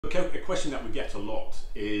A question that we get a lot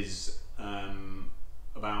is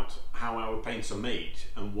about how our paints are made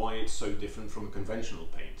and why it's so different from a conventional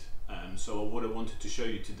paint. So what I wanted to show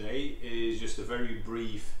you today is just a very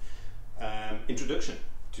brief introduction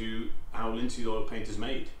to how linseed oil paint is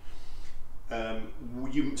made.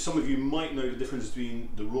 Some of you might know the difference between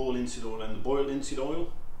the raw linseed oil and the boiled linseed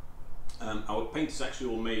oil. Our paint is actually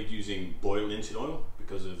all made using boiled linseed oil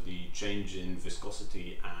because of the change in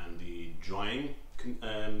viscosity and the drying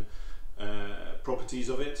properties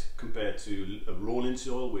of it compared to a raw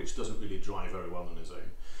linseed oil, which doesn't really dry very well on its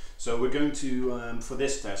own. So we're going to, for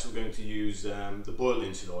this test, we're going to use the boiled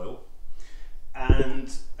linseed oil,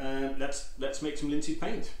 and let's make some linseed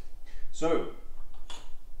paint. So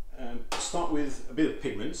start with a bit of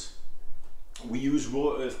pigments. We use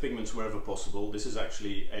raw earth pigments wherever possible. This is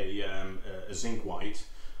actually a zinc white,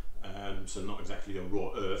 so not exactly a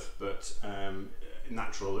raw earth, but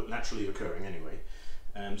naturally occurring anyway.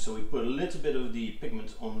 So we put a little bit of the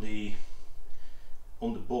pigment on the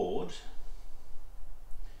board.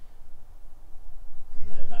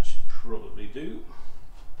 There, that should probably do.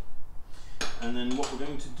 And then what we're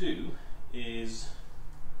going to do is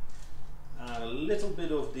add a little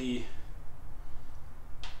bit of the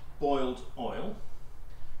boiled oil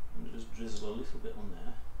and just drizzle a little bit on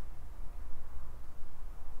there.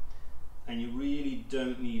 And you really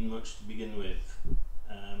don't need much to begin with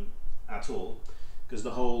at all, because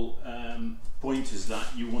the whole point is that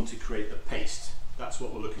you want to create a paste. That's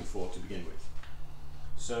what we're looking for to begin with.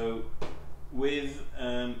 So with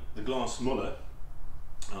the glass Muller,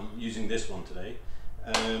 I'm using this one today,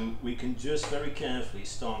 we can just very carefully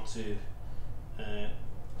start to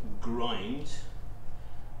grind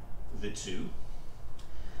the two,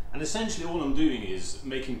 and essentially all I'm doing is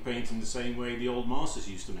making paint in the same way the old masters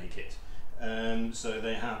used to make it. So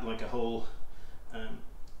they had like a whole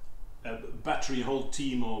whole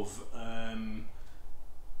team of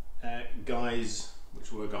guys,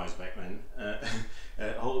 which were guys back then,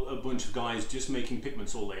 a bunch of guys just making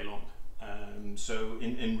pigments all day long. So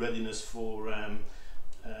in readiness for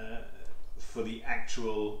the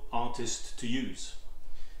actual artist to use.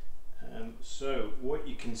 So what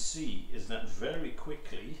you can see is that very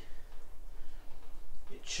quickly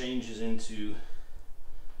it changes into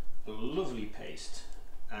a lovely paste,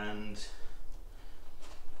 and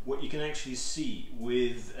what you can actually see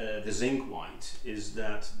with the zinc white is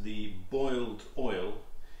that the boiled oil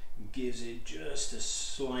gives it just a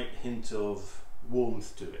slight hint of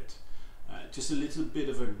warmth to it, just a little bit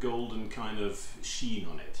of a golden kind of sheen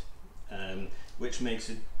on it. Which makes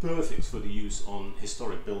it perfect for the use on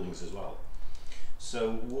historic buildings as well.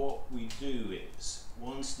 So what we do is,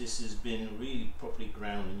 once this has been really properly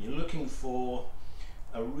ground, and you're looking for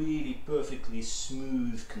a really perfectly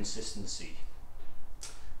smooth consistency,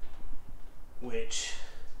 which,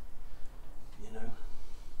 you know,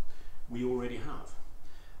 we already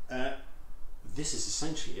have. This is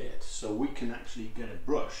essentially it. So we can actually get a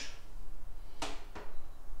brush,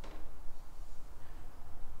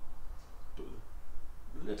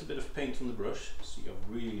 a little bit of paint on the brush. See, I've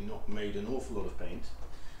really not made an awful lot of paint,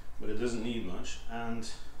 but it doesn't need much, and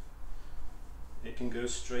it can go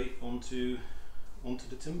straight onto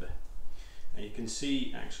the timber. And you can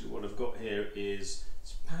see actually what I've got here is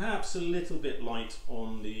it's perhaps a little bit light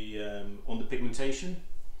on the pigmentation.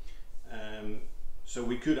 So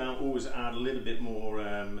we could always add a little bit more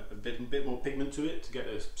a bit more pigment to it to get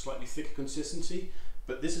a slightly thicker consistency,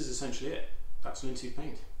 but this is essentially it. That's linseed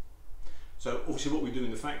paint. So obviously what we do in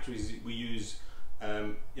the factory is we use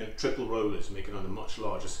triple rollers, make it on a much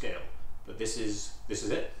larger scale. But this is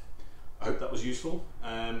it. I hope that was useful.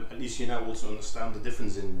 At least you now also understand the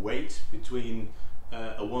difference in weight between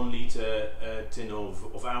a 1 litre tin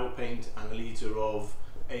of our paint and a litre of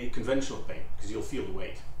a conventional paint, because you'll feel the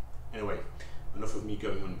weight. Anyway, enough of me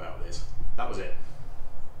going on about this. That was it.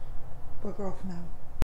 Bugger off now.